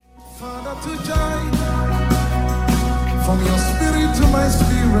to joy. From your spirit to my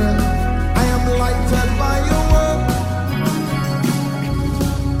spirit, I am lighted by your word.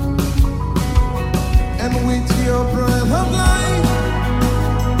 And with your breath of life,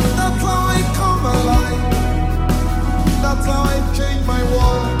 that's how I come alive. That's how I change my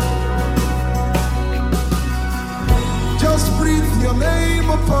world. Just breathe your name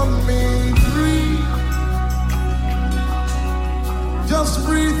upon me, breathe. Just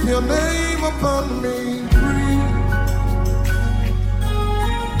breathe your name upon me, breathe.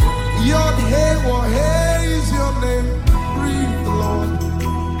 Your hey is your name, breathe, Lord.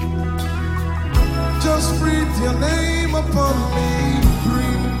 Just breathe your name upon me,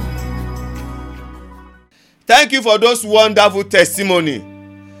 breathe. Thank you for those wonderful testimony.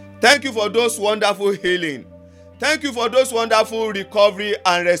 Thank you for those wonderful healing. Thank you for those wonderful recovery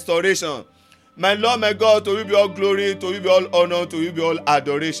and restoration. My Lord, my God, to you be all glory, to you be all honor, to you be all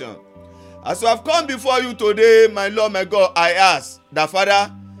adoration. As we have come before you today, my Lord, my God, I ask that,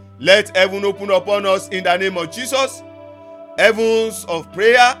 Father, let heaven open upon us in the name of Jesus. Heavens of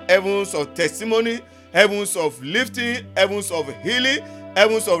prayer, heavens of testimony, heavens of lifting, heavens of healing,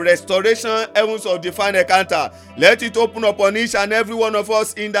 heavens of restoration, heavens of divine encounter. Let it open upon each and every one of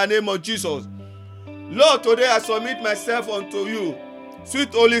us in the name of Jesus. Lord, today I submit myself unto you.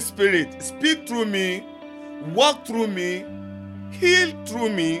 Sweet Holy Spirit, speak through me, walk through me, heal through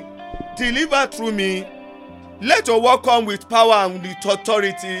me, deliver through me. Let your word come with power and with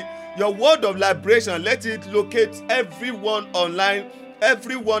authority. Your word of liberation, let it locate everyone online,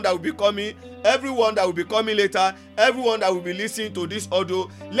 everyone that will be coming, everyone that will be coming later, everyone that will be listening to this audio.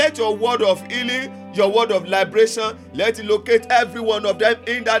 Let your word of healing, your word of liberation, let it locate every one of them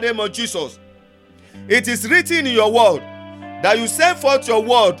in the name of Jesus. It is written in your word that you send forth your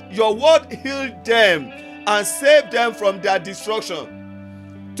word healed them and saved them from their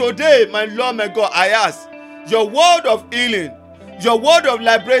destruction. Today, my Lord, my God, I ask your word of healing, your word of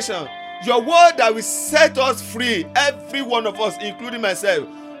liberation, your word that will set us free, every one of us, including myself,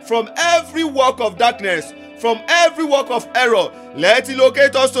 from every work of darkness, from every work of error. Let it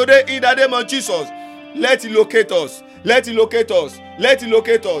locate us today in the name of Jesus. Let it locate us. Let it locate us. Let it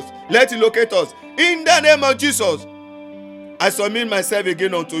locate us. Let it locate us. In the name of Jesus, I submit myself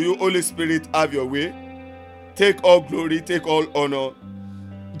again unto you. Holy Spirit, have your way. Take all glory, take all honor.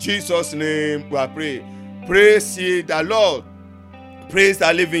 In Jesus' name we pray. Praise ye the Lord. Praise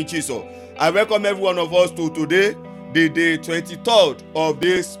the living Jesus. I welcome every one of us to today, the day 23rd of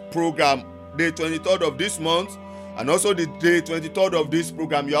this program, the 23rd of this month, and also the day 23rd of this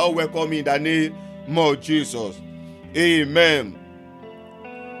program. You are all welcome in the name of Jesus. Amen.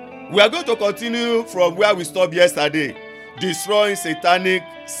 We are going to continue from where we stopped yesterday, destroying satanic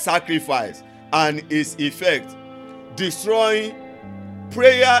sacrifice and its effect. Destroying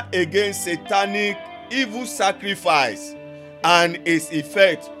prayer against satanic evil sacrifice and its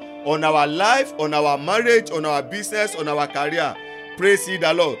effect on our life, on our marriage, on our business, on our career. Praise ye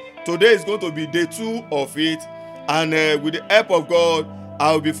the Lord. Today is going to be day 2 of it, and with the help of God,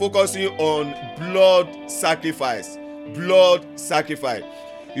 I will be focusing on blood sacrifice. Blood sacrifice.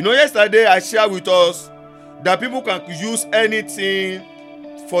 You know, yesterday I shared with us that people can use anything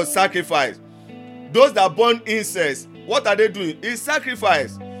for sacrifice. Those that burn incense, what are they doing? It's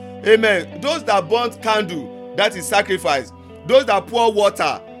sacrifice. Amen. Those that burn candle, that is sacrifice. Those that pour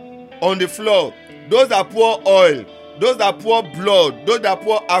water on the floor, those that pour oil, those that pour blood, those that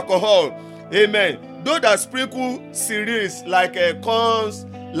pour alcohol. Amen. Those that sprinkle cereals like corns,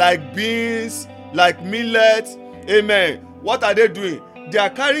 like beans, like millet. Amen. What are they doing? They are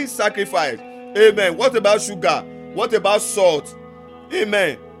carrying sacrifice. Amen. What about sugar? What about salt?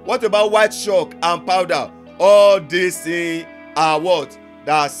 Amen. What about white chalk and powder? All these things are what?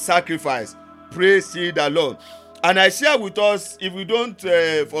 They are sacrifice. Praise ye the Lord. And I share with us, if we don't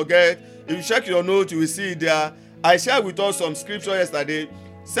forget, if you check your notes, you will see it there. I shared with us some scripture yesterday.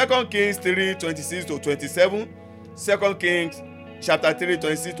 2 Kings 3, 26 to 27. 2 Kings chapter 3,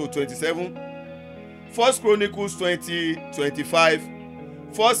 26 to 27. 1 Chronicles 20, 25.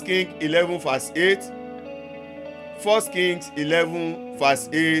 1 Kings 11, verse 8. 1 Kings 11, verse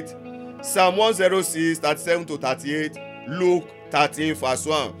 8. Psalm 106, 37 to 38. Luke 13, verse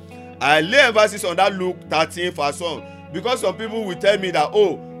 1. I lay emphasis on that Luke 13, verse 1. Because some people will tell me that,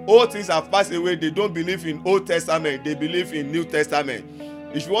 all things have passed away. They don't believe in Old Testament. They believe in New Testament.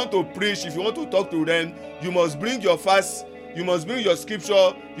 If you want to preach, if you want to talk to them, you must bring your fast, you must bring your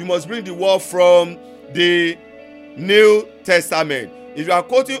scripture, you must bring the word from the New Testament. If you are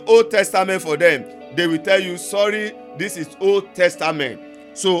quoting Old Testament for them, they will tell you, sorry, this is Old Testament.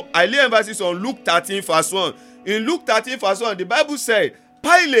 So I lay emphasis on Luke 13, verse 1. In Luke 13, verse 1, the Bible said,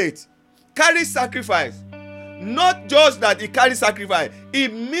 Pilate carry sacrifice. Not just that it carries sacrifice,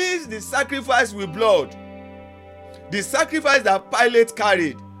 it means the sacrifice with blood. The sacrifice that Pilate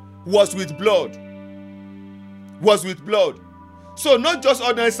carried was with blood. Was with blood. So not just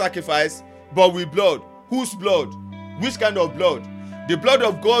ordinary sacrifice, but with blood. Whose blood? Which kind of blood? The blood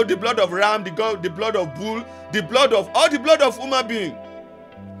of goat, the blood of ram, the blood of bull, the blood of human being.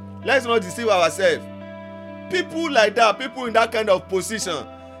 Let's not deceive ourselves. People like that, people in that kind of position,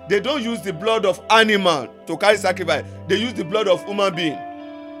 they don't use the blood of animal to carry sacrifice. They use the blood of human being.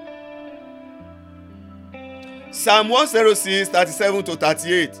 Psalm 106, 37 to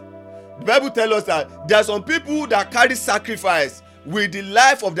 38. The Bible tells us that there are some people that carry sacrifice with the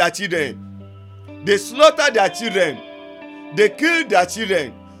life of their children. They slaughter their children. They kill their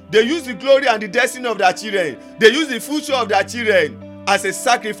children. They use the glory and the destiny of their children. They use the future of their children as a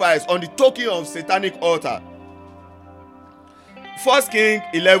sacrifice on the token of satanic altar. 1 King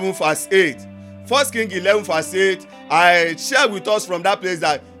 11 verse 8. 1 King 11 verse 8. I share with us from that place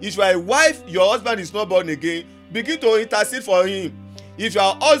that if you are a wife, your husband is not born again, begin to intercede for him. If you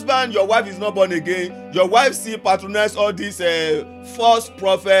are a husband, your wife is not born again, your wife still patronize all these false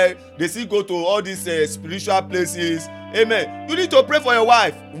prophets, they still go to all these spiritual places. Amen. You need to pray for your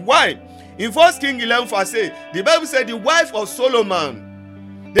wife. Why? In 1 King 11 verse 8, the Bible said the wife of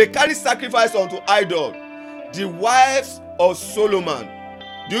Solomon, they carry sacrifice unto idol. The wives of Solomon.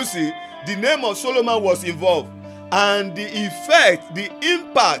 Do you see? The name of Solomon was involved. And the effect, the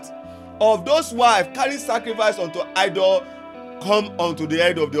impact of those wives carrying sacrifice unto idol come onto the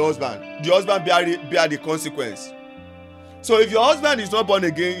head of the husband. The husband bear the consequence. So if your husband is not born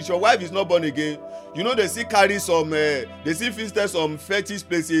again, if your wife is not born again, you know they still carry some, they still visit some fetish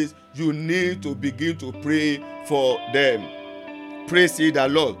places. You need to begin to pray for them. Praise ye the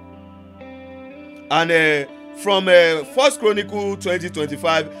Lord. And from 1 Chronicle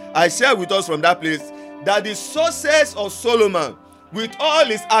 20:25, I share with us from that place that the success of Solomon, with all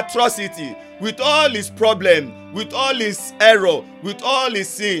his atrocity, with all his problem, with all his error, with all his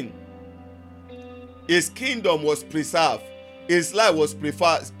sin, his kingdom was preserved. His life was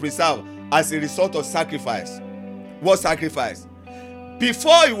preserved as a result of sacrifice. What sacrifice?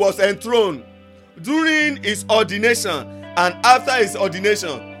 Before he was enthroned, during his ordination and after his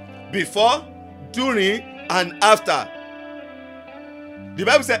ordination, before, during, and after, the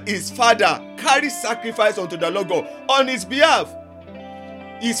Bible said his father carried sacrifice unto the Lord God on his behalf.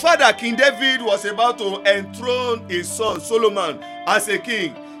 His father, King David, was about to enthrone his son Solomon as a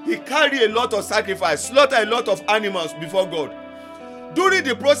king. He carried a lot of sacrifice, slaughtered a lot of animals before God. During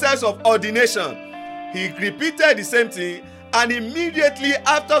the process of ordination, he repeated the same thing, and immediately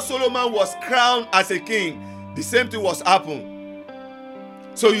after Solomon was crowned as a king, the same thing was happened.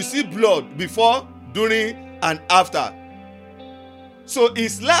 So you see blood before, during, and after. So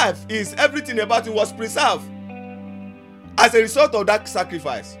his life, his everything about it was preserved as a result of that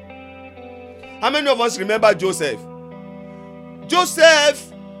sacrifice. How many of us remember Joseph?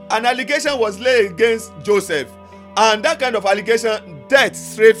 Joseph, an allegation was laid against Joseph, and that kind of allegation, death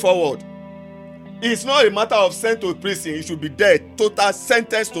straightforward. It's not a matter of sent to prison, it should be death, total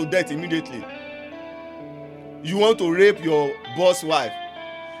sentence to death immediately. You want to rape your boss wife,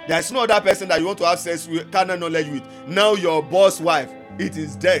 there's no other person that you want to have sex with, carnal knowledge with, now your boss wife, it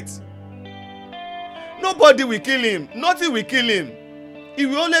is death. Nobody will kill him, nothing will kill him, he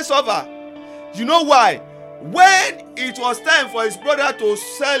will only suffer. You know why? When it was time for his brother to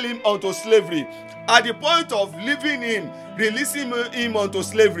sell him unto slavery, at the point of leaving him, releasing him unto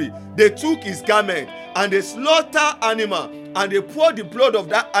slavery, they took his garment and they slaughtered animal and they poured the blood of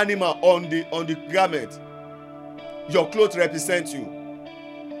that animal on the garment. Your clothes represent you.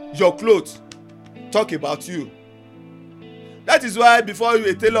 Your clothes talk about you. That is why before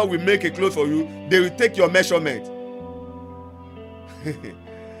a tailor will make a cloth for you, they will take your measurement.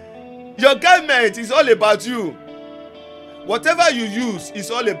 Your garment is all about you. Whatever you use is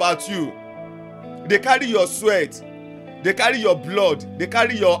all about you. They carry your sweat, they carry your blood, they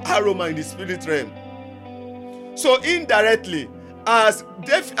carry your aroma in the spirit realm. So indirectly, as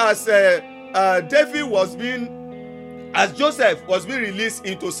Joseph was being released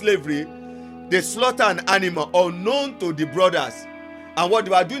into slavery, they slaughtered an animal unknown to the brothers. And what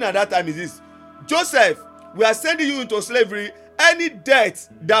they were doing at that time is this: Joseph, we are sending you into slavery. Any death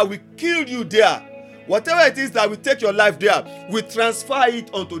that will kill you there, whatever it is that will take your life there, we transfer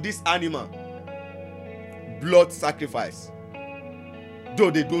it onto this animal. Blood sacrifice. Though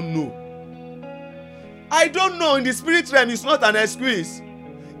they don't know. I don't know, in the spirit realm, it's not an excuse.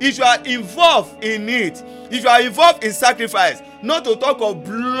 If you are involved in it, if you are involved in sacrifice, not to talk of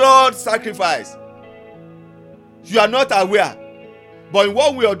blood sacrifice, you are not aware. but in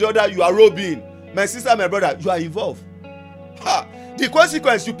one way or the other you are robbing. My sister, my brother, you are involved. The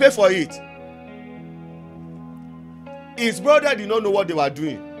consequence, you pay for it. His brother did not know what they were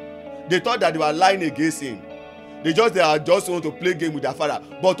doing. They thought that they were lying against him. They just want to play game with their father.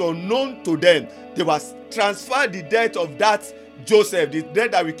 But unknown to them, they was transferred the death of that Joseph, the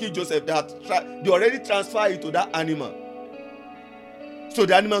death that we killed Joseph, they already transferred it to that animal. So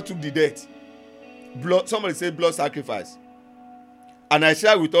the animal took the death. Blood, somebody say blood sacrifice. And I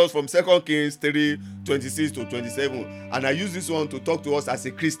share with us from 2 Kings 3:26 to 27. And I use this one to talk to us as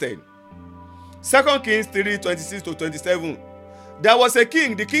a Christian. 2 Kings 3:26 to 27. There was a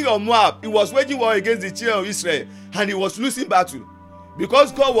king, the king of Moab. He was waging war against the children of Israel, and he was losing battle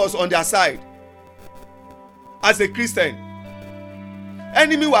because God was on their side. As a Christian,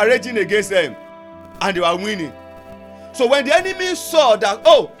 enemy were raging against them, and they were winning. So when the enemy saw that,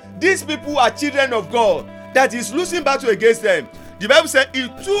 oh, these people are children of God, that is losing battle against them, the Bible said he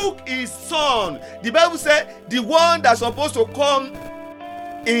took his son. The Bible said the one that's supposed to come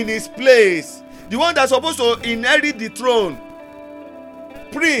in his place, the one that's supposed to inherit the throne,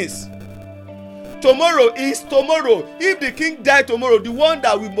 prince. Tomorrow is tomorrow. If the king died tomorrow, the one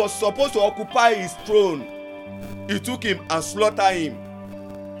that we was supposed to occupy his throne, he took him and slaughtered him,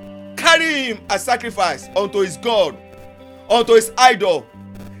 carry him as sacrifice unto his God, unto his idol.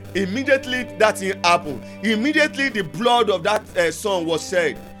 Immediately that thing happened. Immediately the blood of that son was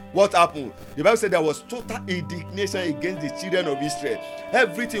shed. What happened? The Bible said there was total indignation against the children of Israel.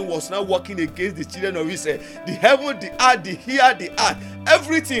 Everything was now working against the children of Israel. The heaven, the earth, the air, the earth,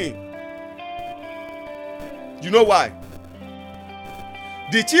 everything. You know why?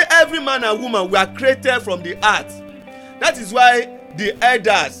 Every man and woman were created from the earth. That is why the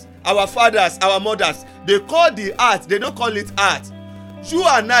elders, our fathers, our mothers, they call the earth, they don't call it earth. You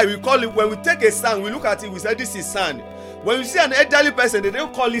and I, we call it, when we take a sand, we look at it, we say this is sand. When you see an elderly person, they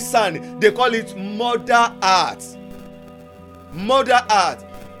don't call it sand, they call it mother earth. Mother earth.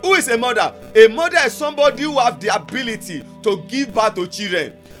 Who is a mother? A mother is somebody who have the ability to give birth to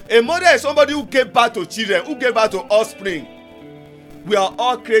children. A mother is somebody who gave birth to children, who gave birth to offspring. We are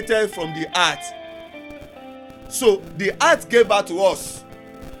all created from the earth. So the earth gave birth to us.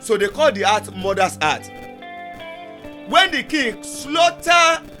 So they call the earth mother's earth. When the king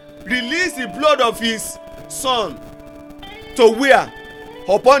released the blood of his son to wear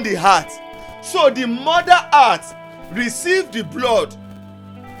upon the heart, so the mother earth received the blood.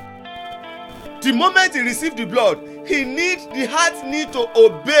 The moment he received the blood, the heart need to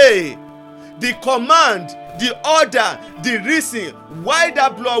obey the command, the order, the reason why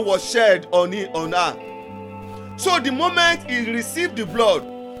that blood was shed on her. So the moment he received the blood,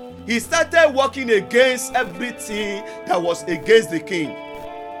 he started working against everything that was against the king.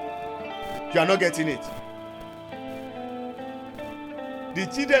 You are not getting it. The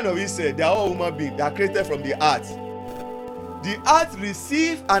children of Israel, they are all human beings. They are created from the earth. The earth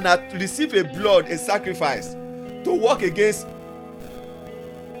received a blood, a sacrifice to work against.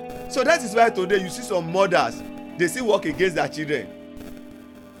 So that is why today you see some mothers, they still work against their children.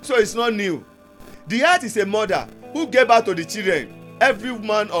 So it's not new. The earth is a mother who gave birth to the children, every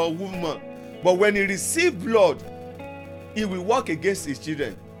man or woman. But when he received blood, he will work against his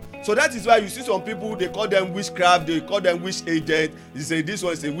children. So that is why you see some people, they call them witchcraft, they call them witch agent. They say this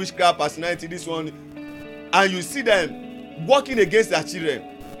one is a witchcraft personality, this one. And you see them working against their children,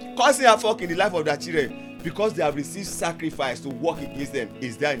 causing havoc in the life of their children, because they have received sacrifice to work against them.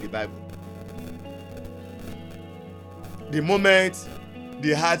 Is there in the Bible. The moment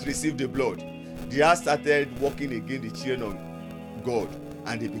the heart received the blood, the heart started working against the children of God,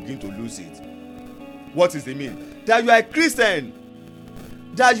 and they begin to lose it. What is the mean? That you are a Christian,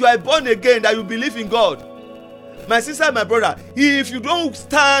 that you are born again, that you believe in God. My sister, my brother, if you don't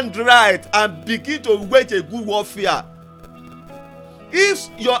stand right and begin to wage a good warfare, if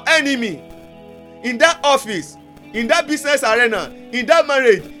your enemy in that office, in that business arena, in that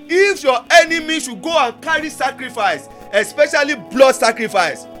marriage, if your enemy should go and carry sacrifice, especially blood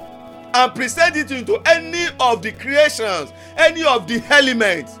sacrifice, and present it into any of the creations, any of the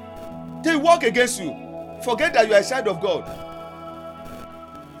elements, they work against you. Forget that you are a child of God.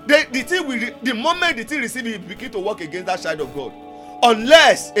 The moment the thing receive it, begin to work against that child of God.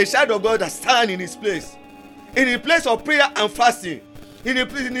 Unless a child of God that stand in his place, in the place of prayer and fasting, in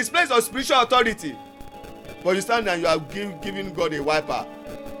his place of spiritual authority. But you stand and you are giving God a wiper.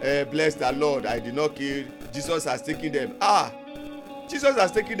 Bless the Lord, I did not kill. Jesus has taken them. Jesus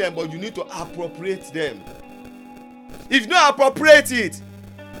has taken them, but you need to appropriate them. If you don't appropriate it,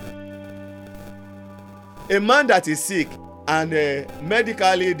 a man that is sick, and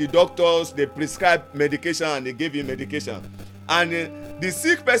medically the doctors, they prescribe medication and they give him medication, and The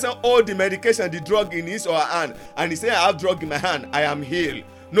sick person hold the medication, the drug in his or her hand, and he say, I have drug in my hand, I am healed.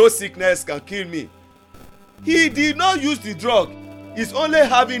 No sickness can kill me. He did not use the drug. He's only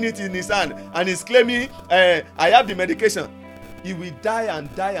having it in his hand, and he's claiming, I have the medication. He will die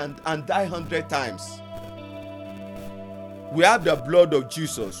and die and die 100 times. We have the blood of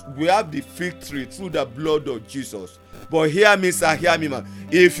Jesus. We have the victory through the blood of Jesus. But hear me, sir, hear me, man.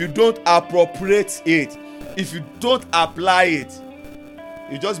 If you don't appropriate it, if you don't apply it,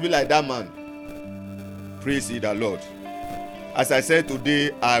 you just be like that man. Praise the Lord. As I said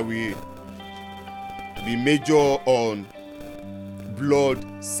today, I will be major on blood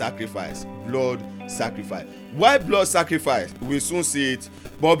sacrifice. Blood sacrifice. Why blood sacrifice? We'll soon see it.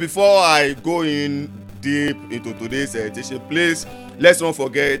 But before I go in deep into today's teaching, please, let's not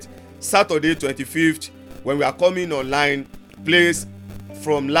forget Saturday 25th, when we are coming online. Please,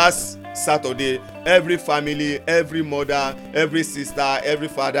 from last Saturday, every family, every mother, every sister, every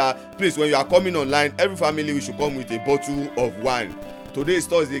father, please, when you are coming online, every family, we should come with a bottle of wine. Today is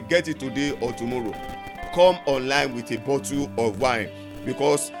Thursday. Get it today or tomorrow. Come online with a bottle of wine,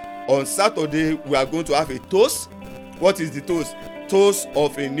 because on Saturday we are going to have a toast. What is the toast? Toast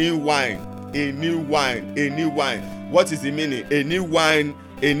of a new wine. A new wine, a new wine. What is the meaning? A new wine,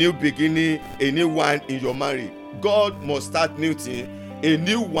 a new beginning, a new wine in your marriage. God must start new thing. A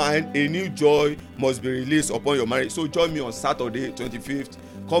new wine, a new joy must be released upon your marriage. So join me on Saturday 25th.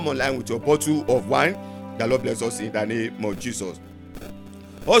 Come online with your bottle of wine. The Lord bless us in the name of Jesus.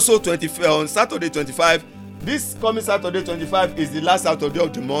 Also on Saturday 25, this coming Saturday 25 is the last Saturday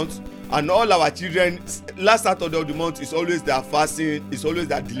of the month. And all our children, last Saturday of the month is always their fasting, is always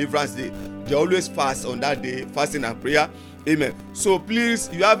their deliverance day. They always fast on that day, fasting and prayer. Amen. So please,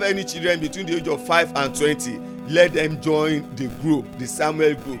 you have any children between the age of 5 and 20, let them join the group, the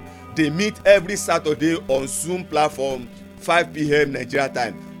Samuel group. They meet every Saturday on Zoom platform, 5 p.m. Nigeria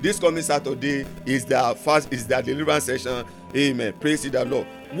time. This coming Saturday is their deliverance session. Amen. Praise the Lord.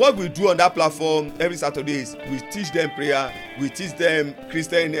 What we do on that platform every Saturday is we teach them prayer, we teach them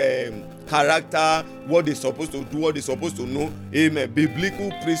Christian character, what they're supposed to do, what they're supposed to know. Amen.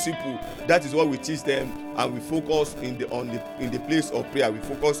 Biblical principle. That is what we teach them, and we focus in the place of prayer. We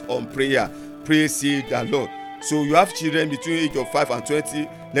focus on prayer. Praise the Lord. So you have children between the age of 5 and 20.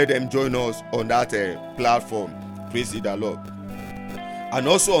 Let them join us on that platform. Praise the Lord. And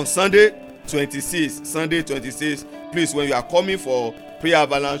also on Sunday 26, please, when you are coming for prayer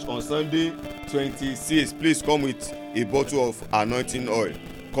avalanche on Sunday 26, please come with a bottle of anointing oil.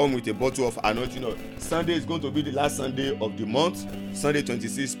 Come with a bottle of anointing oil. Sunday is going to be the last Sunday of the month. Sunday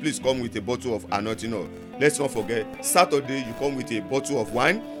 26, please come with a bottle of anointing oil. Let's not forget, Saturday you come with a bottle of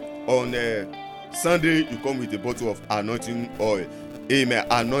wine. On Sunday you come with a bottle of anointing oil. Amen.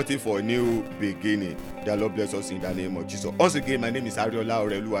 Anointing for a new beginning. The Lord bless us in the name of Jesus. Once again, my name is Ariola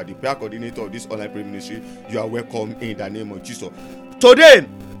Orelua, the prayer coordinator of this online prayer ministry. You are welcome in the name of Jesus. Today,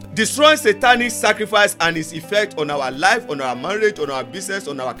 destroying satanic sacrifice and its effect on our life, on our marriage, on our business,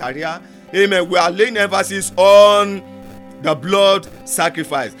 on our career. Amen. We are laying emphasis on the blood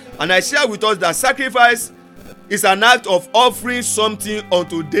sacrifice. And I share with us that sacrifice is an act of offering something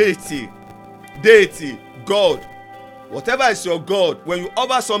unto deity. Deity, God. Whatever is your God, when you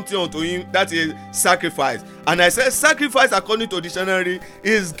offer something unto him, that is sacrifice. And I said sacrifice, according to dictionary,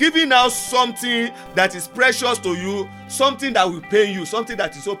 is giving out something that is precious to you, something that will pay you, something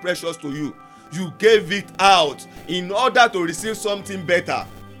that is so precious to you. You gave it out in order to receive something better.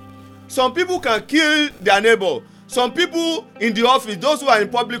 Some people can kill their neighbor. Some people in the office, those who are in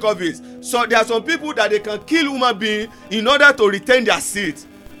public office, so there are some people that they can kill human being in order to retain their seat.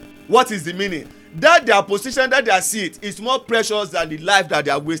 What is the meaning? That their position, that their seat is more precious than the life that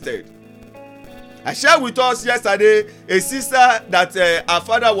they have wasted. I shared with us yesterday a sister that her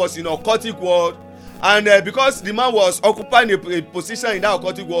father was in occultic world, and because the man was occupying a position in that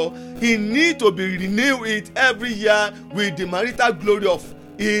occultic world, he need to be renewed it every year with the marital glory of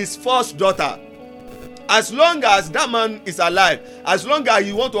his first daughter. As long as that man is alive, as long as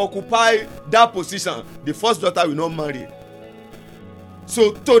he want to occupy that position, the first daughter will not marry.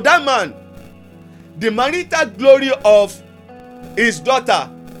 So to that man, the marital glory of his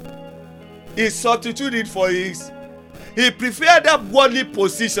daughter is substituted for his. He preferred that worldly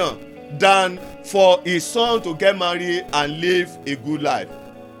position than for his son to get married and live a good life.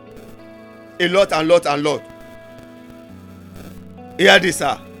 A lot. Hear this,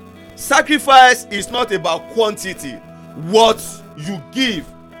 sir. Sacrifice is not about quantity, what you give.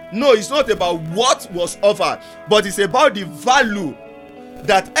 No, it's not about what was offered, but it's about the value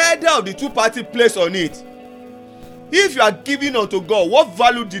that either of the two parties place on it. If you are giving unto God, what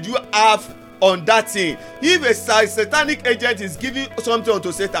value did you have on that thing. If a satanic agent is giving something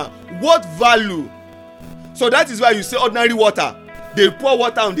unto Satan, what value? So that is why you say ordinary water. They pour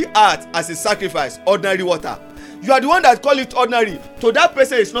water on the earth as a sacrifice. Ordinary water. You are the one that call it ordinary. To that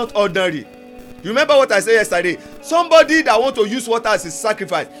person, it's not ordinary. You remember what I said yesterday? Somebody that want to use water as a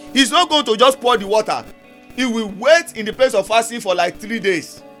sacrifice, he's not going to just pour the water. He will wait in the place of fasting for like 3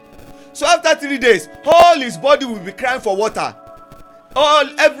 days. So after 3 days, all his body will be crying for water.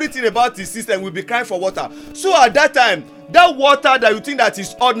 Everything about his system will be crying for water. So at that time, that water that you think that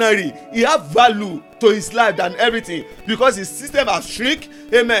is ordinary, it have value to his life than everything, because his system has shrink.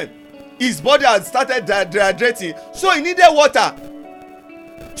 Amen. His body has started dehydrating, so he needed water.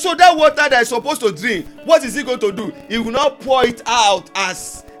 So that water that is supposed to drink, what is he going to do? He will not pour it out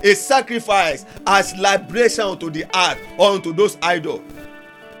as a sacrifice, as liberation unto the earth or unto those idols.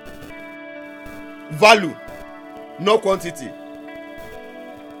 Value, no quantity.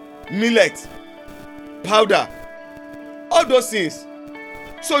 Millet, powder, all those things.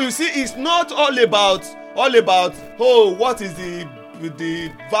 So you see, it's not all about what is the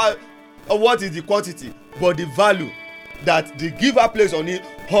what is the quantity, but the value that the giver place on it,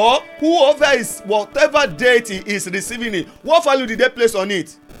 or whoever is, whatever deity is receiving it, what value did they place on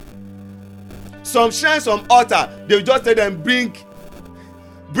it? Some shrine, some altar, they will just tell them bring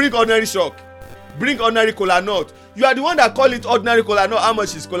ordinary shock, bring ordinary kola nut. You are the one that call it ordinary kola nut. How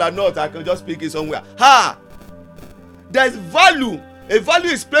much is kola nut? I can just pick it somewhere. There's value. A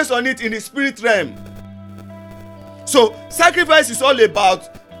value is placed on it in the spirit realm. So sacrifice is all about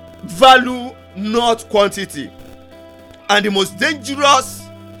value, not quantity. And the most dangerous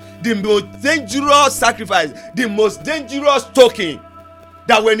sacrifice, the most dangerous token,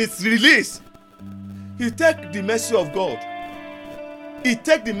 that when it's released, he take the mercy of God. He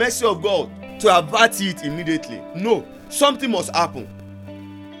take the mercy of God to avert it immediately. No, something must happen.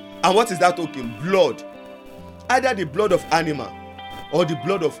 And what is that token? Blood. Either the blood of animal or the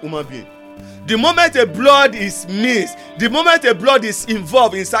blood of human being. The moment a blood is mixed, the moment a blood is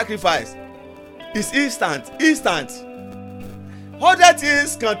involved in sacrifice, it's instant. Other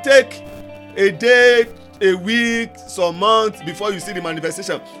things can take a day, a week, some months before you see the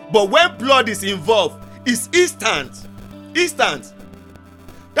manifestation. But when blood is involved, it's instant.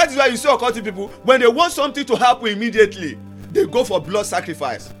 That is why you see occultic people, when they want something to happen immediately, they go for blood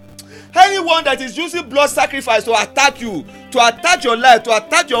sacrifice. Anyone that is using blood sacrifice to attack you, to attack your life, to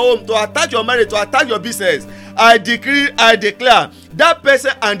attack your home, to attack your marriage, to attack your business, I decree, I declare, that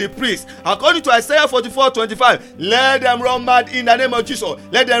person and the priest, according to Isaiah 44:25, let them run mad in the name of Jesus.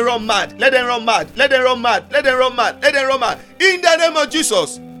 Let them run mad. Let them run mad. Let them run mad. Let them run mad. Let them run mad. In the name of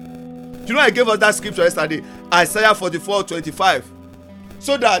Jesus. You know, I gave us that scripture yesterday, Isaiah 44:25,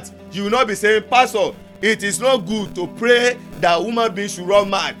 so that you will not be saying, Pastor, it is not good to pray that human beings should run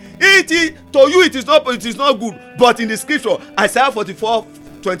mad. It is to you, it is not good. But in the scripture, Isaiah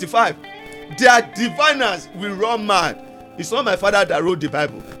 44:25, their diviners will run mad. It's not my father that wrote the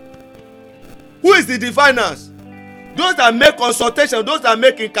Bible. Who is the diviners? Those that make consultation, those that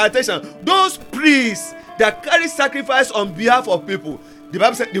make incantation, those priests that carry sacrifice on behalf of people. The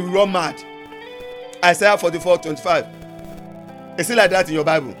Bible said they will run mad. Isaiah 44:25. Is it like that in your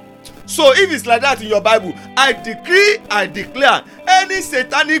Bible? So if it's like that in your Bible, I decree, I declare, any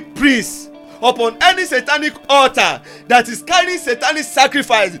satanic priest upon any satanic altar that is carrying satanic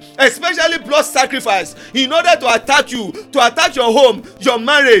sacrifice, especially blood sacrifice, in order to attack you, to attack your home, your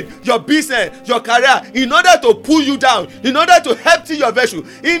marriage, your business, your career, in order to pull you down, in order to empty your vessel,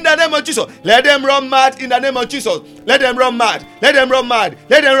 in the name of Jesus, let them run mad. In the name of Jesus, let them run mad. Let them run mad.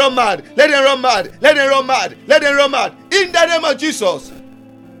 Let them run mad. Let them run mad. Let them run mad. Let them run mad. In the name of Jesus.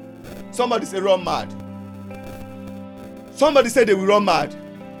 Somebody say run mad. Somebody say they will run mad.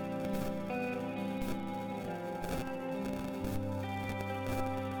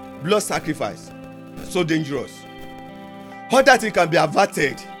 Blood sacrifice, so dangerous. How that it can be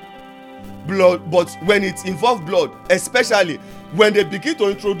averted. Blood, but when it involves blood, especially when they begin to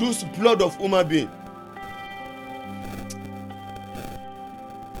introduce blood of human being,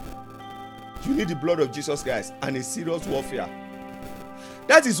 you need the blood of Jesus Christ and a serious warfare.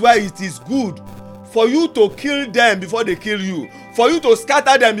 That is why it is good for you to kill them before they kill you, for you to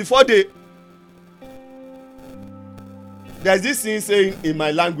scatter them before they. There's this thing saying in my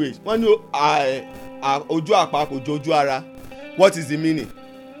language, when you ojú àpapọ̀ ojú ara, what is the meaning?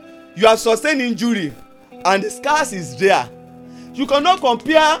 You have sustained injury and the scars is there. You cannot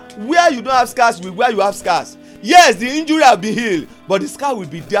compare where you don't have scars with where you have scars. Yes, the injury have been healed, but the scar will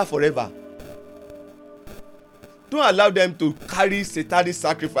be there forever. Don't allow them to carry satanic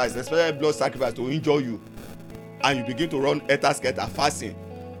sacrifice, especially blood sacrifice, to injure you, and you begin to run etasketa fasting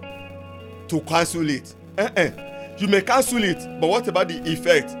to cancel it. You may cancel it, but what about the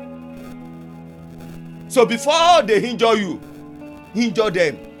effect? So before they injure you, injure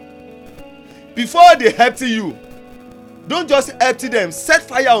them. Before they empty you, don't just empty them, set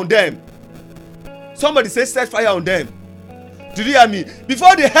fire on them. Somebody say set fire on them. Did you hear me?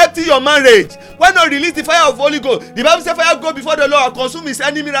 Before they empty your marriage, why not release the fire of Holy Ghost? The Bible says fire go before the Lord and consume his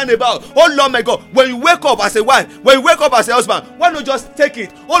enemy round about. Oh Lord my God, when you wake up as a wife, when you wake up as a husband, why not just take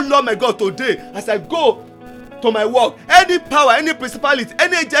it? Oh Lord my God, today as I go to my work, any power, any principality,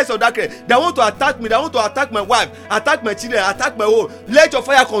 any agents of darkness that want to attack me, that want to attack my wife, attack my children, attack my home, let your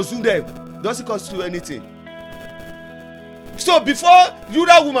fire consume them. Doesn't cost you anything. So before you,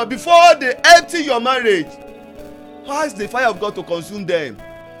 that woman, before they empty your marriage, ask the fire of God to consume them.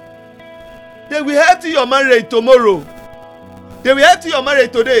 They will empty your marriage tomorrow. They will empty your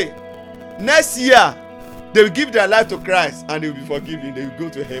marriage today. Next year, they will give their life to Christ and they will be forgiven. They will go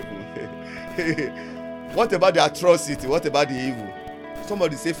to heaven. What about the atrocity? What about the evil?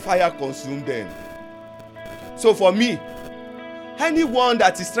 Somebody say fire consume them. So for me, anyone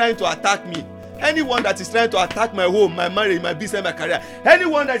that is trying to attack me, anyone that is trying to attack my home, my marriage, my business, my career,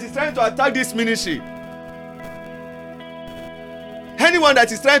 anyone that is trying to attack this ministry, anyone that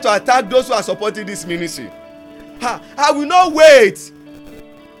is trying to attack those who are supporting this ministry, I will not wait.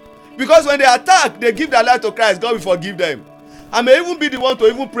 Because when they attack, they give their life to Christ, God will forgive them. I may even be the one to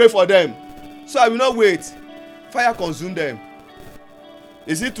even pray for them. So I will not wait. Fire consume them.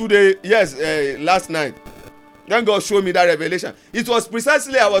 Is it today? Yes, last night. Then God showed me that revelation. It was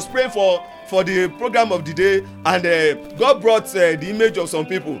precisely I was praying for the program of the day, and God brought the image of some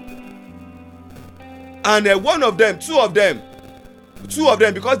people. And one of them, two of them,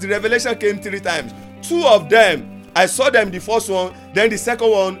 because the revelation came 3 times. 2 of them, I saw them the first one, then the second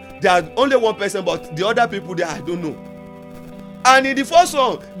one, there are only one person, but the other people there, I don't know. And in the first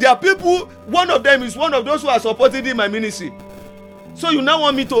one, there are people, one of them is one of those who are supporting in my ministry. So you now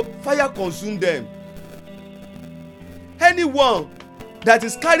want me to fire consume them. Anyone that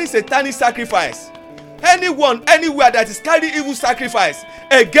is carrying satanic sacrifice, anyone, anywhere that is carrying evil sacrifice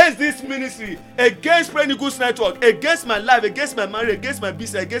against this ministry, against Praying Eagles Network, against my life, against my marriage, against my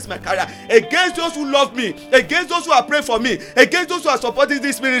business, against my career, against those who love me, against those who are praying for me, against those who are supporting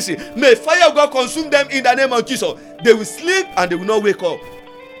this ministry, may fire of God consume them in the name of Jesus. They will sleep and they will not wake up.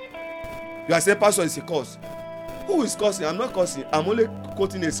 You are saying, Pastor, it's a curse. Who is cursing? I'm not cursing. I'm only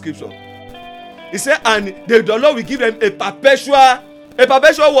quoting a scripture. He said, and the Lord will give them a perpetual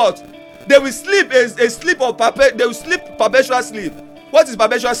what? They will sleep a sleep of they will sleep perpetual sleep. What is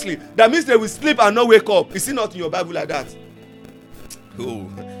perpetual sleep? That means they will sleep and not wake up. Is it not in your Bible like that? Oh.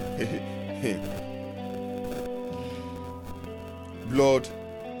 Blood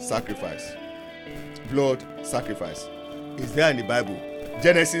sacrifice. Blood sacrifice. Is there in the Bible?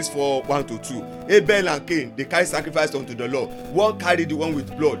 Genesis 4:1-2. Abel and Cain, they carry sacrifice unto the Lord. One carried the one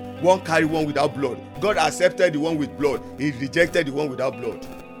with blood, one carried one without blood. God accepted the one with blood. He rejected the one without blood.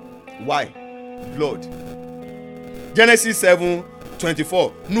 Why? Blood. Genesis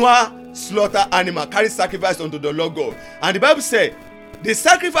 7:24. Noah slaughter animal, carry sacrifice unto the Lord God. And the Bible said the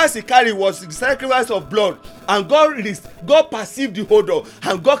sacrifice he carried was the sacrifice of blood. And God perceived the odor,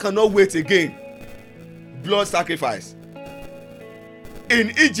 and God cannot wait again. Blood sacrifice.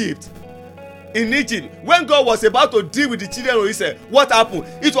 In Egypt, when God was about to deal with the children of Israel, what happened?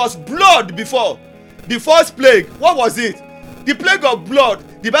 It was blood before. The first plague, what was it? The plague of blood.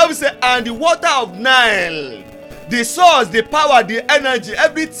 The Bible said, and the water of Nile, the source, the power, the energy,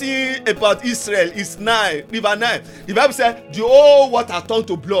 everything about Israel is Nile, River Nile. The Bible said, the whole water turned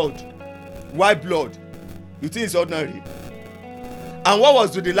to blood. Why blood? You think it's ordinary? And what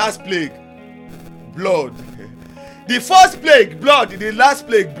was the last plague? Blood. The first plague, blood. The last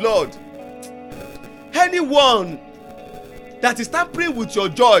plague, blood. Anyone that is tampering with your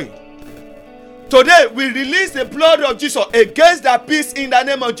joy, today we release the blood of Jesus against their peace in the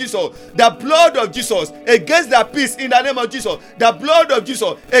name of Jesus. The blood of Jesus against their peace in the name of Jesus. The blood of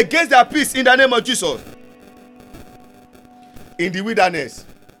Jesus against their peace in the name of Jesus. In the wilderness,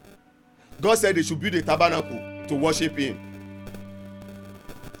 God said they should build a tabernacle to worship Him.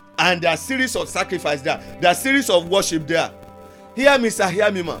 And there are series of sacrifice there. There are series of worship there. Hear me, sir, hear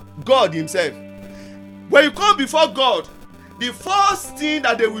me, man. God Himself. When you come before God, the first thing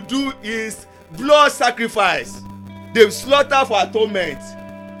that they will do is blood sacrifice. They will slaughter for atonement.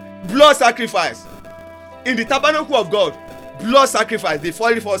 Blood sacrifice. In the tabernacle of God, blood sacrifice, the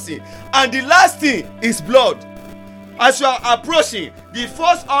very first thing. And the last thing is blood. As you are approaching the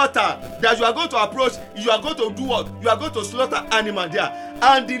first altar that you are going to approach, you are going to do what? You are going to slaughter animal there.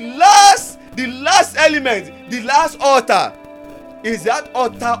 And the last element, the last altar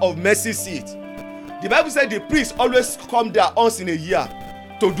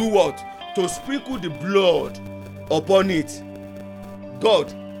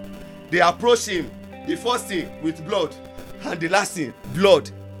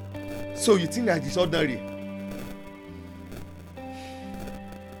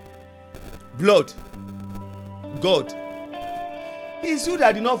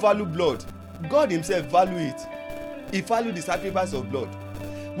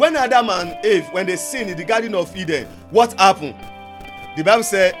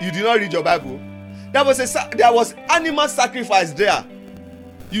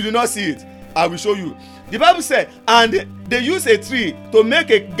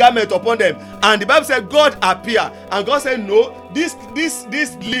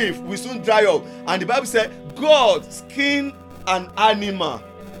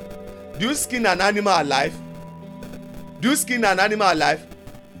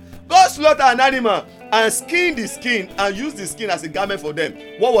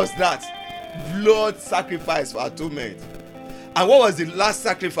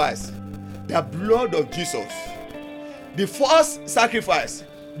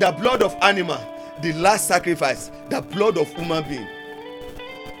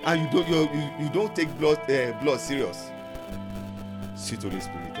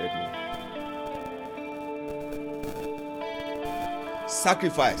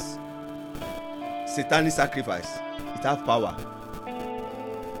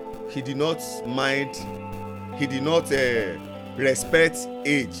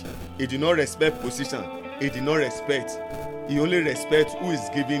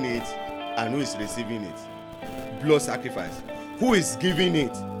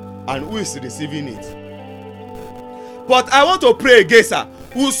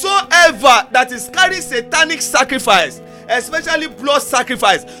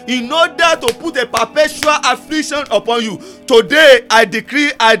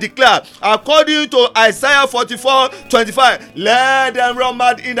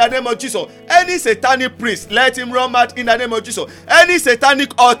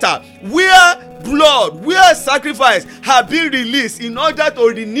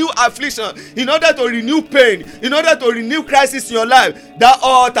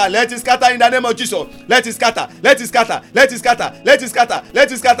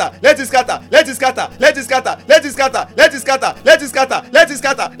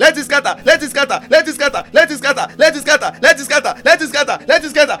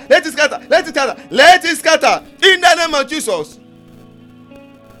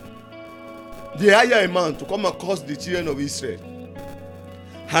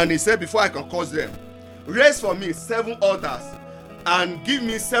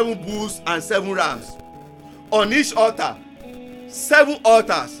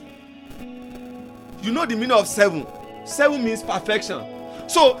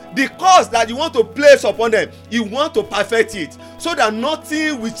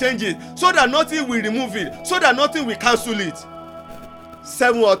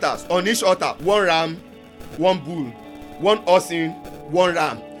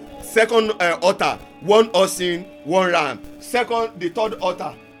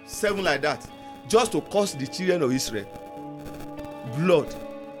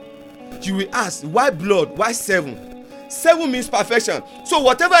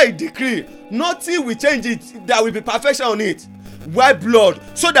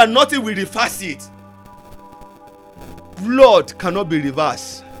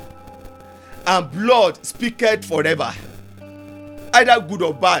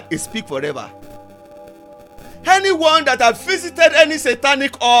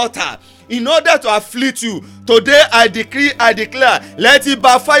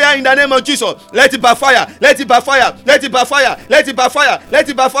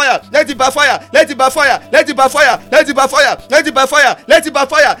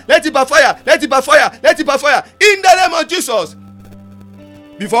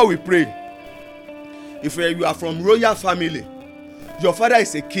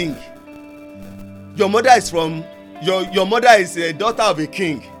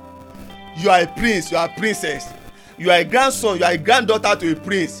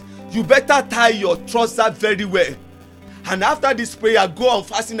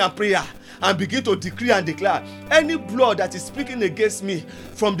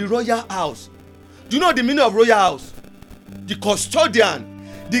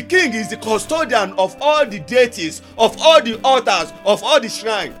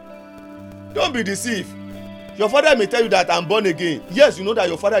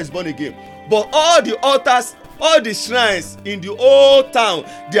All the shrines in the whole town,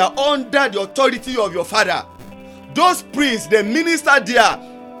 they are under the authority of your father. Those priests, they minister there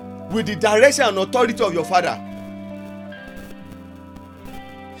with the direction and authority of your father.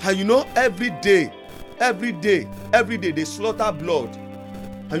 And you know, every day they slaughter blood.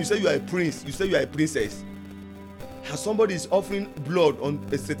 And you say you are a prince, you say you are a princess. And somebody is offering blood on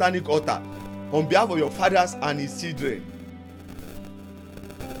a satanic altar on behalf of your fathers and his children.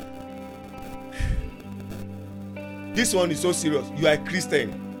 This one is so serious. You are a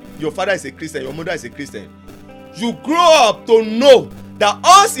Christian. Your father is a Christian. Your mother is a Christian. You grow up to know that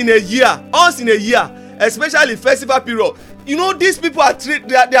once in a year, especially festival period, you know, these people are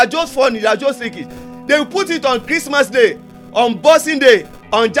they are just funny. They are just thinking. They will put it on Christmas Day, on Boxing Day,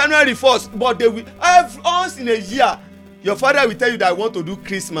 on January 1st. But they will once in a year. Your father will tell you that I want to do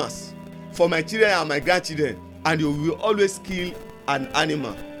Christmas for my children and my grandchildren, and you will always kill an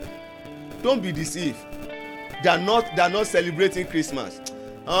animal. Don't be deceived. They are not celebrating Christmas.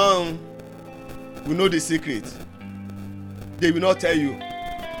 We know the secret. They will not tell you.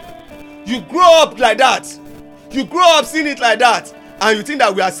 You grow up like that. You grow up seeing it like that, and you think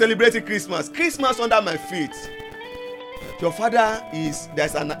that we are celebrating Christmas. Christmas under my feet. Your father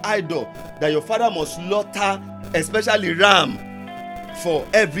there's an idol that your father must slaughter, especially ram, for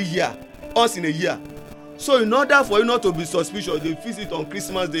every year, once in a year. So in order for you not to be suspicious, they visit on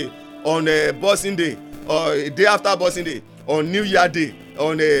Christmas Day, on Boxing Day, or a day after Boxing Day, on New Year Day,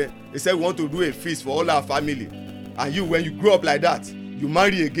 they say we want to do a feast for all our family. And you, when you grow up like that, you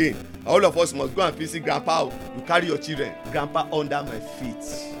marry again. All of us must go and visit grandpa. You carry your children. Grandpa under my feet.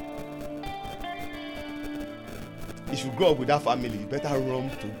 If you grow up with that family, you better run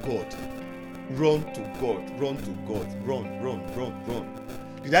to God. Run to God. Run to God.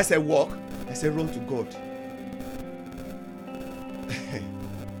 Run. Did I say walk? I said run to God.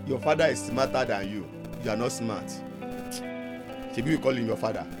 Your father is smarter than you. You are not smart. Maybe you call him your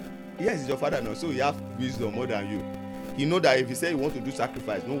father. Yes, he's your father now, so he has wisdom more than you. You know that if he say you want to do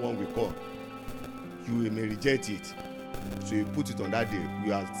sacrifice, no one will come. You may reject it. So you put it on that day.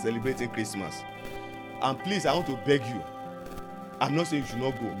 We are celebrating Christmas. And please, I want to beg you. I'm not saying you should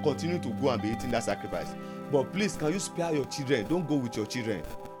not go. Continue to go and be eating that sacrifice. But please, can you spare your children? Don't go with your children.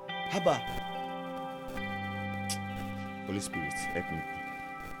 Haba. Holy Spirit, help me.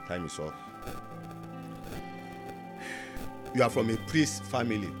 Time is up. You are from a priest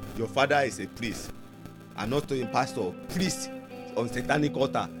family. Your father is a priest. I'm not saying pastor, priest on satanic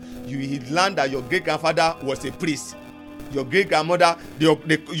altar. You learn that your great grandfather was a priest. Your great grandmother,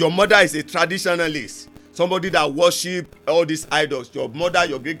 your mother is a traditionalist. Somebody that worship all these idols. Your mother,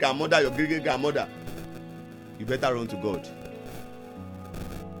 your great grandmother, your great grandmother. You better run to God.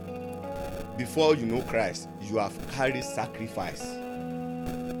 Before you know Christ, you have carried sacrifice.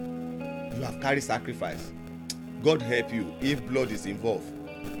 You have carried sacrifice. God help you if blood is involved.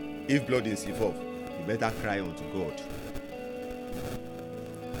 If blood is involved, you better cry unto God.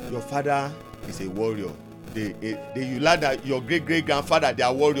 Your father is a warrior. You learn that your great grandfather, they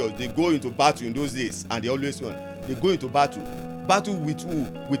are warriors. They go into battle in those days, and they always win. They go into battle. Battle with who?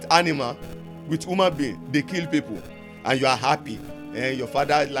 With animal, with human being. They kill people, and you are happy. And your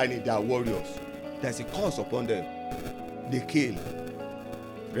father line, they are warriors. There's a curse upon them. They kill.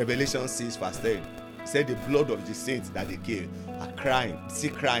 Revelation 6 verse 10. Said the blood of the saints that they kill are crying,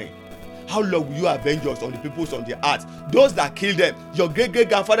 still crying. How long will you avenge us on the peoples on the earth? Those that killed them, your great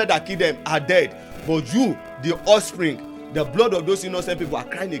grandfather that killed them are dead. But you, the offspring, the blood of those innocent people are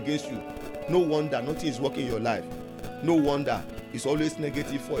crying against you. No wonder nothing is working in your life. No wonder it's always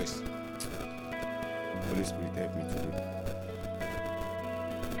negative voice. Holy Spirit, help me today.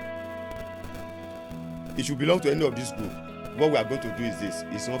 If you belong to any of this group, what we are going to do is this.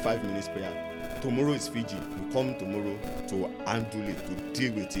 It's not 5 minutes prayer. Tomorrow is Fiji. We come tomorrow to handle it, to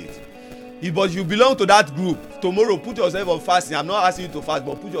deal with it. But you belong to that group, tomorrow put yourself on fasting. I'm not asking you to fast,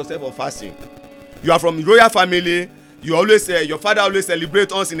 but put yourself on fasting. You are from a royal family. You always say your father always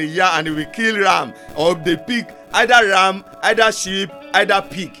celebrate once in a year, and he will kill ram or they pig, either ram, either sheep, either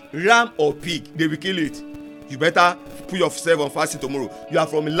pig, ram or pig. They will kill it. You better put yourself on fasting tomorrow. You are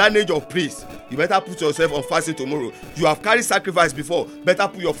from a lineage of priests. You better put yourself on fasting tomorrow. You have carried sacrifice before. Better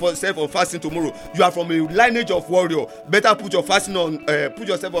put yourself on fasting tomorrow. You are from a lineage of warrior. Better put yourself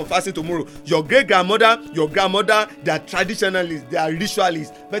on fasting tomorrow. Your great grandmother, your grandmother, they are traditionalists, they are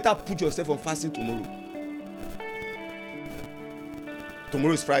ritualists. Better put yourself on fasting tomorrow.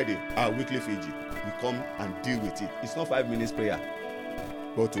 Tomorrow is Friday, our weekly Fiji. We come and deal with it. It's not 5 minutes prayer.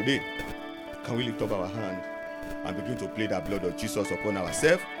 But today, can we lift up our hand and begin to plead the blood of Jesus upon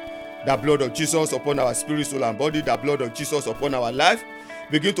ourselves?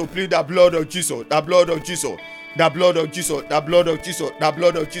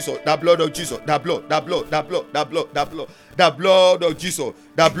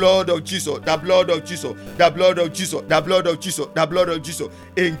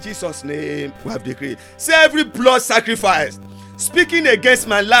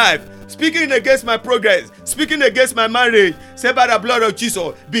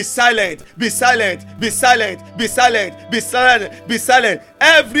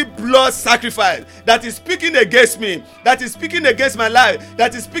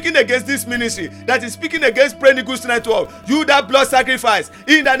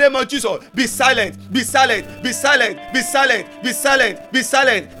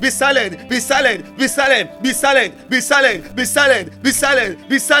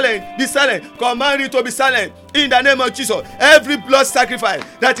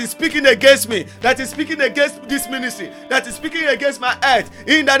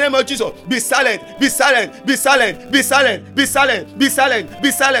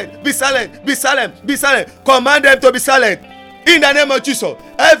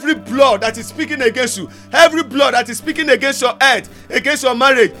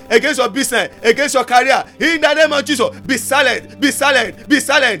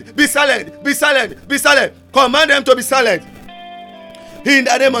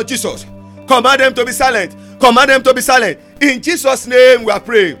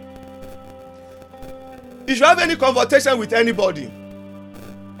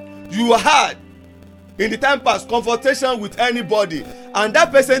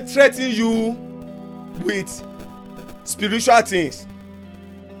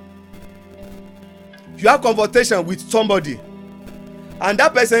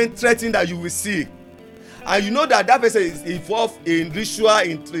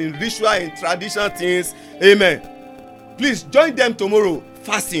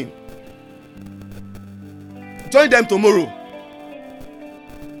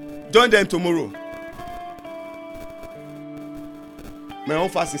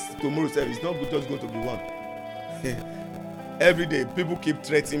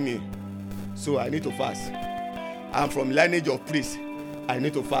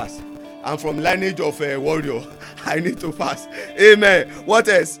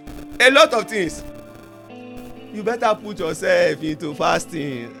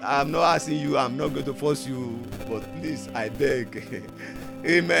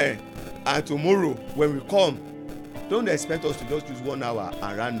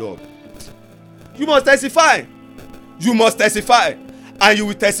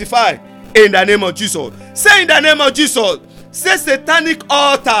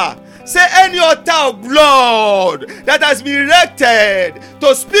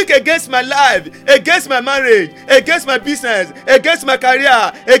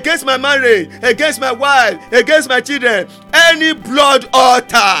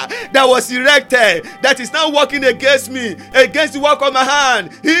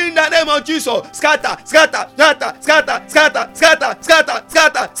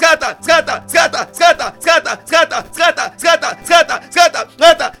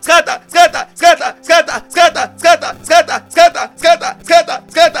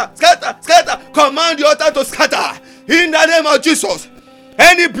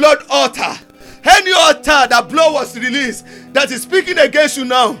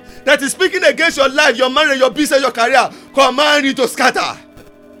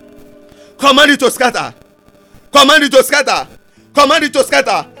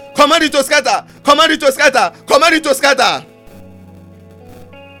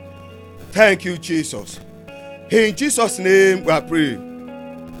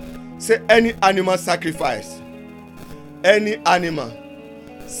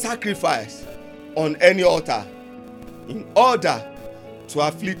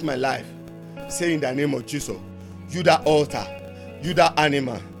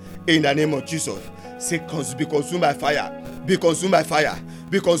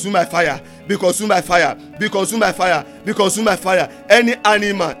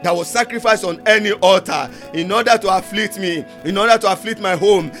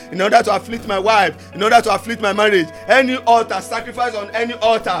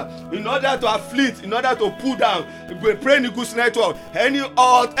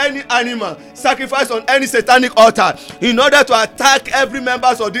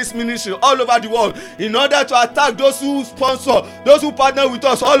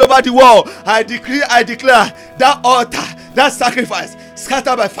 That sacrifice,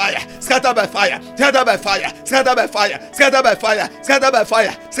 scatter by fire, scatter by fire, scatter by fire, scatter by fire, scatter by fire, scatter by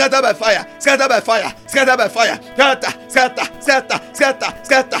fire, scatter by fire, scatter by fire, scatter by fire, scatter, scatter, scatter, scatter,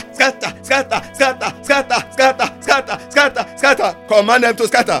 scatter, scatter, scatter, scatter, scatter, scatter, scatter, scatter, scatter. Command them to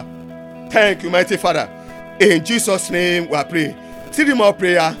scatter. Thank you, mighty Father. In Jesus' name we pray. 3 more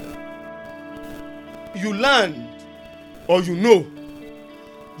prayer. You learn or you know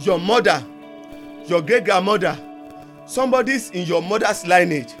your mother, your great grandmother, somebody's in your mother's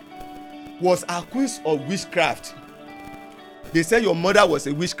lineage was accused of witchcraft. They said your mother was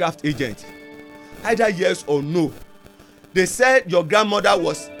a witchcraft agent. Either yes or no. They said your grandmother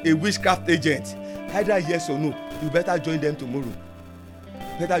was a witchcraft agent. Either yes or no. You better join them tomorrow.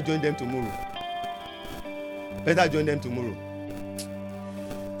 Better join them tomorrow. Better join them tomorrow.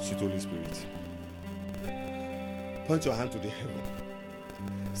 Sweet Holy Spirit. Point your hand to the heaven.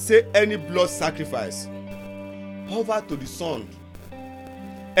 Say any blood sacrifice over to the sun,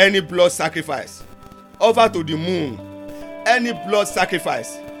 any blood sacrifice over to the moon, any blood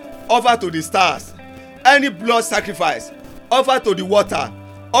sacrifice over to the stars, any blood sacrifice over to the water,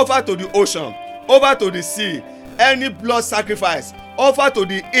 over to the ocean, over to the sea, any blood sacrifice over to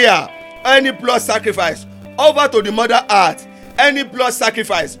the air, any blood sacrifice over to the mother earth, any blood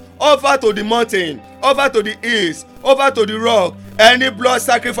sacrifice over to the mountain, over to the east, over to the rock, any blood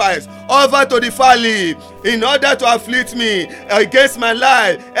sacrifice over to the valley in order to afflict me against my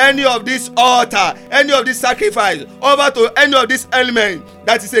life, any of this altar, any of this sacrifice over to any of this element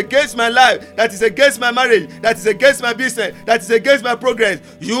that is against my life, that is against my marriage, that is against my business, that is against my progress,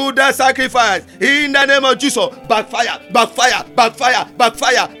 you that sacrifice in the name of Jesus, backfire, backfire, backfire,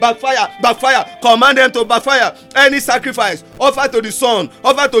 backfire, backfire, backfire. Command them to backfire. Any sacrifice over to the sun,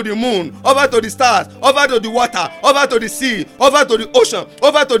 over to the moon, over to the stars, over to the water, over to the sea, over to the ocean,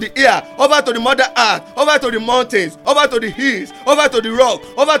 over to the air, over to the mother earth, over to the mountains, over to the hills, over to the rock,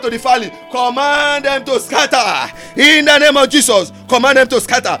 over to the valley. Command them to scatter in the name of Jesus. Command them to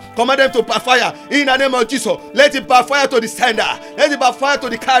scatter. Command them to backfire in the name of Jesus. Let it backfire to the sender. Let it backfire to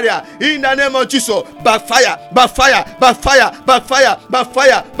the carrier in the name of Jesus. Backfire, backfire, backfire, backfire,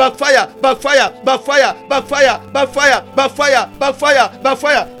 backfire, backfire, backfire, backfire, backfire, backfire, backfire, backfire,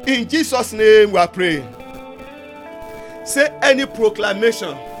 backfire. In Jesus' name we are praying. Say any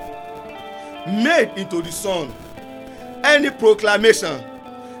proclamation made into the sun, any proclamation,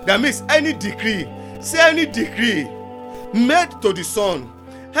 that means any decree. Say any decree made to the sun,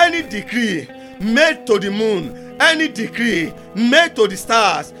 any decree made to the moon, any decree made to the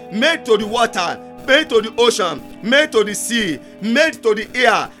stars, made to the water, made to the ocean, made to the sea, made to the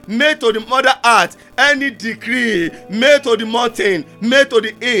air, made to the mother earth, any decree made to the mountain, made to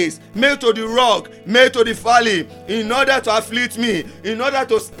the east, made to the rock, made to the valley, in order to afflict me, in order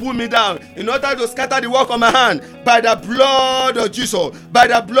to pull me down, in order to scatter the work of my hand, by the blood of Jesus, by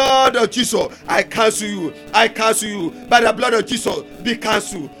the blood of Jesus, I cancel you, I cancel you, by the blood of Jesus, be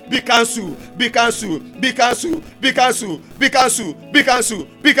cancelled, be cancelled, be cancelled, be cancelled, be cancelled, be cancelled, be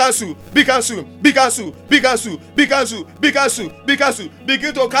cancelled, be cancelled, be cancelled, be cancelled, be cancelled, be cancelled, be cancelled, be cancelled.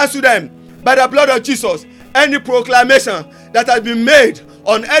 Begin to cancel them by the blood of Jesus. Any proclamation that has been made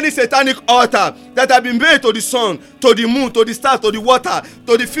on any satanic altar, that has been made to the sun, to the moon, to the stars, to the water,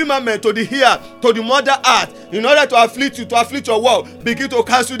 to the firmament, to the air, to the mother earth, in order to afflict you, to afflict your world, begin to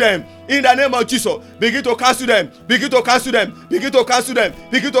cancel them in the name of Jesus. Begin to cancel them, begin to cancel them, begin to cancel them,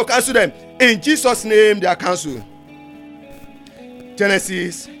 begin to cancel them. In Jesus' name they are cancelled.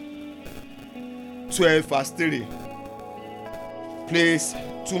 Genesis 12 verse 3. Please,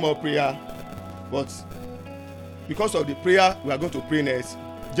 2 more prayer, but because of the prayer we are going to pray next,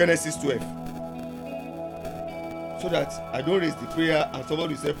 Genesis 12, so that I don't raise the prayer and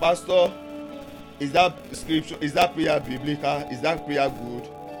somebody will say, Pastor, is that scripture, is that prayer biblical, is that prayer good?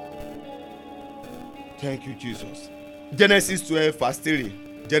 Thank you, Jesus. Genesis 12 verse 3.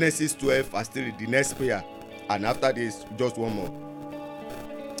 Genesis 12 verse 3, the next prayer, and after this just one more.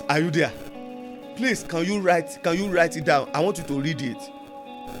 Are you there? Please, can you write it down? I want you to read it,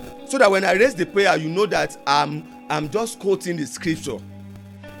 so that when I raise the prayer, you know that I'm just quoting the scripture.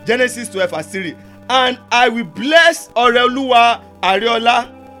 Genesis 12 verse 3. And I will bless Oreoluwa Areola,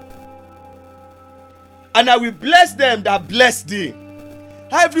 and I will bless them that bless thee.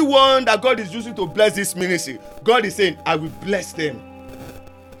 Everyone that God is using to bless this ministry, God is saying, I will bless them,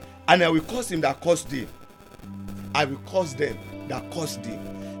 and I will curse him that curse thee. I will curse them that curse thee.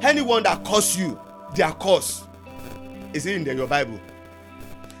 Anyone that curse you, their curse is in your Bible.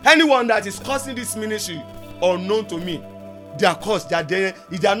 Anyone that is cursing this ministry unknown to me, their curse, they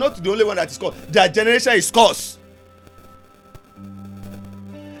are not the only one that is cursed. Their generation is cursed.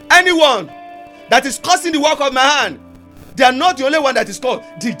 Anyone that is cursing the work of my hand, They are not the only one that is cursed.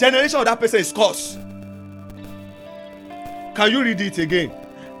 The generation of that person is cursed. Can you read it again?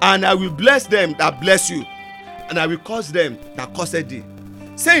 And I will bless them that bless you, and I will curse them that cursed thee.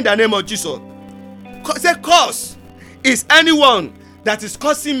 Say in the name of Jesus. Say, curse is anyone that is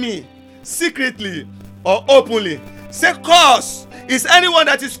cursing me secretly or openly. Say, curse is anyone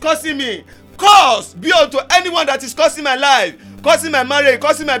that is cursing me. Curse be unto anyone that is cursing my life, cursing my marriage,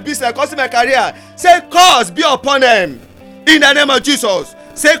 cursing my business, cursing my career. Say, curse be upon them in the name of Jesus.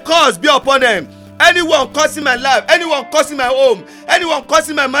 Say, curse be upon them. Anyone cursing my life, anyone cursing my home, anyone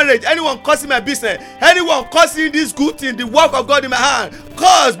cursing my marriage, anyone cursing my business, anyone cursing this good thing, the work of God in my hand,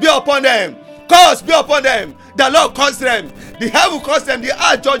 curse be upon them. Curse be upon them. The Lord curse them. The heaven curse them. The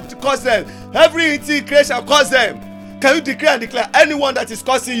earth judge curse them. Every creation curse them. Can you declare and declare anyone that is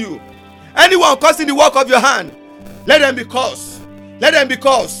cursing you, anyone cursing the work of your hand, let them be cursed. Let them be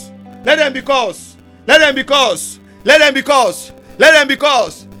cursed. Let them be cursed. Let them be cursed. Let them be cursed. Let them be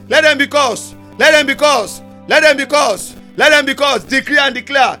cursed. Let them be cursed. Let them be cursed. Let them be cursed. Let them be cursed. Decree and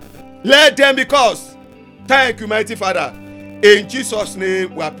declare. Let them be cursed. Thank you, mighty Father. In Jesus'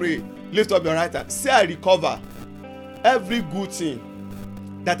 name we pray. Lift up your right hand. Say, I recover every good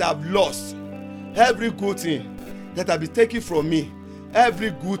thing that I've lost. Every good thing that have been taken from me. Every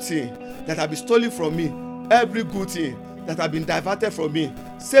good thing that have been stolen from me. Every good thing that have been diverted from me.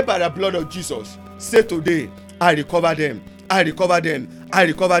 Say, by the blood of Jesus. Say today, I recover them. I recover them. I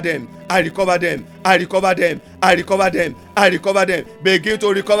recover them. I recover them. I recover them. I recover them. I recover them. Begin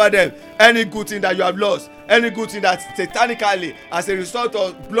to recover them. Any good thing that you have lost, any good thing that satanically, as a result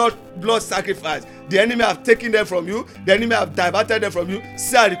of blood sacrifice, the enemy have taken them from you, the enemy have diverted them from you.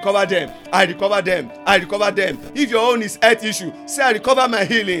 Say, I recover them. I recover them. I recover them. If your own is health issue, say, I recover my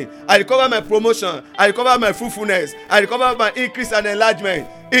healing. I recover my promotion. I recover my fruitfulness. I recover my increase and enlargement.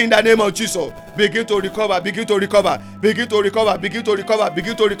 In the name of Jesus, begin to recover, begin to recover, begin to recover, begin to recover,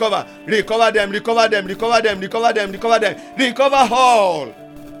 begin to recover. Recover them, recover them, recover them, recover them, recover them, recover all.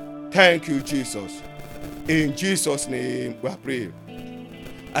 Thank you, Jesus. In Jesus' name we pray.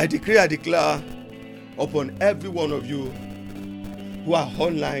 I decree, I declare upon every one of you who are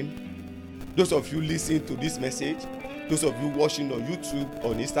online, those of you listening to this message, those of you watching on YouTube,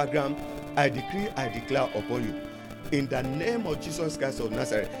 on Instagram, I decree, I declare upon you. In the name of Jesus Christ of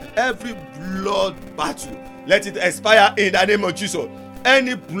Nazareth, every blood battle, let it expire in the name of Jesus.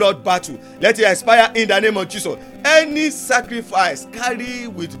 Any blood battle, let it expire in the name of Jesus. Any sacrifice carried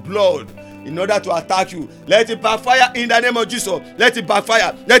with blood in order to attack you, let it backfire in the name of Jesus. Let it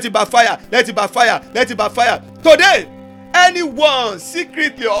backfire, let it backfire, let it backfire, let it backfire. Today, anyone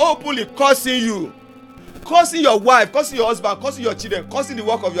secretly or openly cursing you, cursing your wife, cursing your husband, cursing your children, cursing the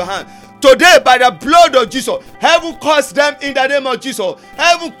work of your hand, today, by the blood of Jesus, heaven curse them in the name of Jesus.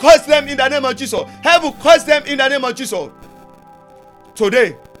 Heaven curse them in the name of Jesus. Heaven curse them in the name of Jesus.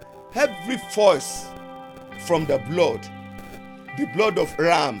 Today, every voice from the blood of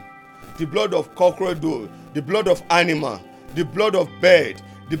ram, the blood of cockroach, the blood of animal, the blood of bird,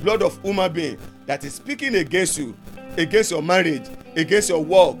 the blood of human being that is speaking against you, against your marriage, against your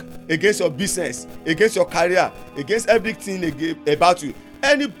work, against your business, against your career, against everything about you.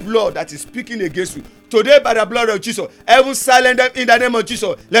 Any blood that is speaking against you, today by the blood of Jesus, heaven silence them in the name of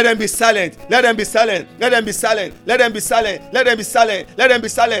Jesus. Let them be silent. Let them be silent. Let them be silent. Let them be silent. Let them be silent. Let them be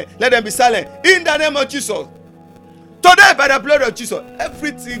silent. Let them be silent. In the name of Jesus. Today by the blood of Jesus,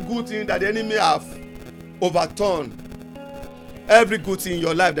 everything good thing that the enemy have overturned, every good thing in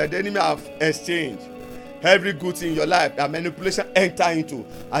your life that the enemy have exchanged, every good thing in your life that manipulation enter into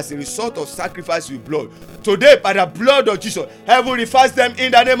as a result of sacrifice with blood, today by the blood of Jesus, heaven reverse them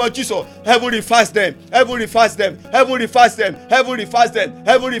in the name of Jesus. Heaven reverse them. Heaven reverse them. Heaven reverse them. Heaven reverse them.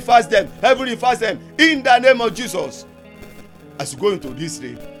 Heaven reverse them. Heaven reverse them in the name of Jesus. As you go into this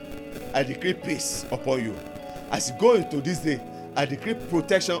day, I decree peace upon you. As you go into this day, I decree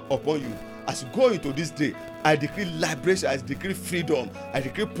protection upon you. As you go into this day, I decree liberation, I decree freedom, I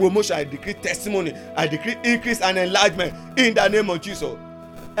decree promotion, I decree testimony, I decree increase and enlargement in the name of Jesus.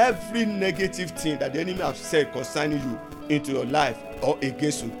 Every negative thing that the enemy has said concerning you into your life or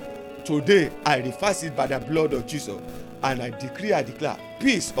against you, today I reverse it by the blood of Jesus, and I decree, I declare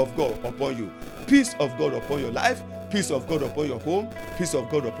peace of God upon you, peace of God upon your life, peace of God upon your home, peace of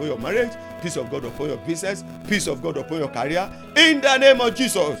God upon your marriage, peace of God upon your business, peace of God upon your career in the name of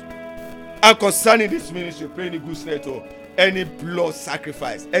Jesus. And concerning this ministry, pray in good strength to any blood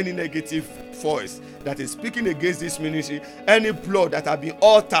sacrifice, any negative voice that is speaking against this ministry, any blood that have been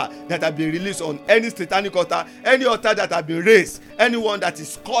altered, that have been released on any satanic altar, any altar that have been raised, anyone that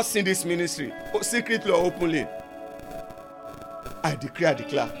is causing this ministry, secretly or openly, I decree, I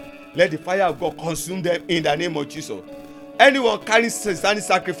declare, let the fire of God consume them in the name of Jesus. Anyone carrying satanic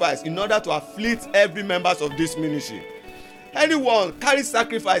sacrifice in order to afflict every members of this ministry. Anyone carrying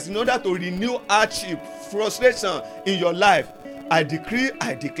sacrifice in order to renew hardship, frustration in your life. I decree,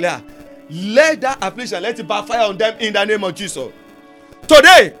 I declare, let that affliction, let it backfire on them in the name of Jesus.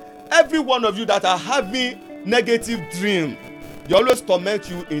 Today, every one of you that are having negative dream, they always torment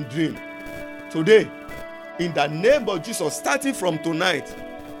you in dream. Today, in the name of Jesus, starting from tonight,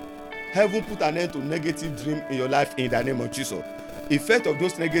 heaven put an end to negative dream in your life in the name of Jesus. Effect of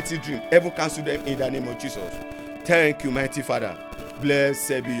those negative dreams, heaven cancel them in the name of Jesus. Thank you, mighty Father.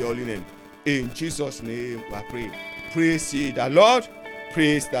 Blessed be your holy name. In Jesus' name I pray. Praise ye the Lord.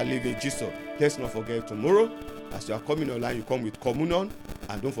 Praise the living Jesus. Let's not forget tomorrow. As you are coming online, you come with communion.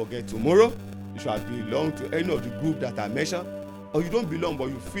 And don't forget tomorrow, you shall belong to any of the group that I mentioned. Or you don't belong, but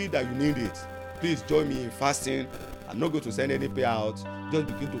you feel that you need it. Please join me in fasting. I'm not going to send any prayer out. Just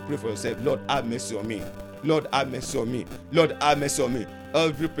begin to pray for yourself. Lord, have mercy on me. Lord, have mercy on me. Lord, have mercy on me.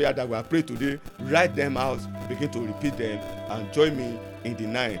 Every prayer that we have prayed today, write them out, begin to repeat them, and join me in the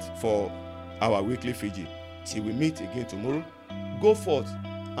night for our weekly vigil. Till we meet again tomorrow, go forth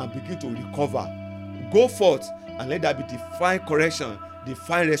and begin to recover. Go forth and let there be divine correction,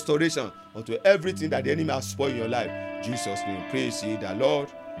 divine restoration unto everything that the enemy has spoiled in your life. In Jesus' name, praise ye the Lord.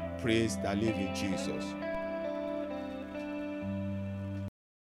 Praise the living Jesus.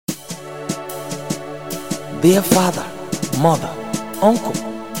 Dear father, mother, uncle,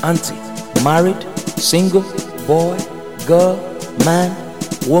 auntie, married, single, boy, girl, man,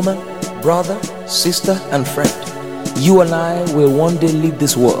 woman, brother, sister, and friend. You and I will one day leave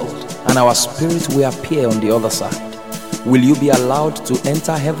this world, and our spirit will appear on the other side. Will you be allowed to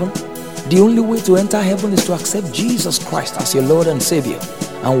enter heaven? The only way to enter heaven is to accept Jesus Christ as your Lord and Savior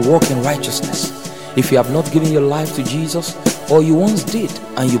and walk in righteousness. If you have not given your life to Jesus, or you once did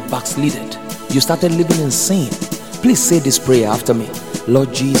and you backslided, you started living in sin, please say this prayer after me.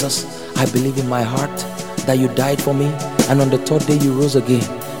 Lord Jesus, I believe in my heart that you died for me, and on the third day you rose again,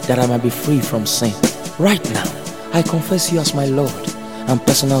 that I might be free from sin. Right now, I confess you as my Lord and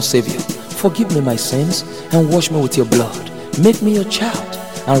personal Savior. Forgive me my sins and wash me with your blood. Make me your child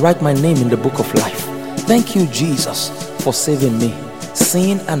and write my name in the book of life. Thank you, Jesus, for saving me.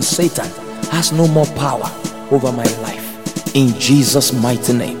 Sin and Satan has no more power over my life. In Jesus'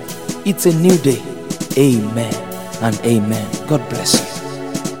 mighty name. It's a new day. Amen and amen. God bless you.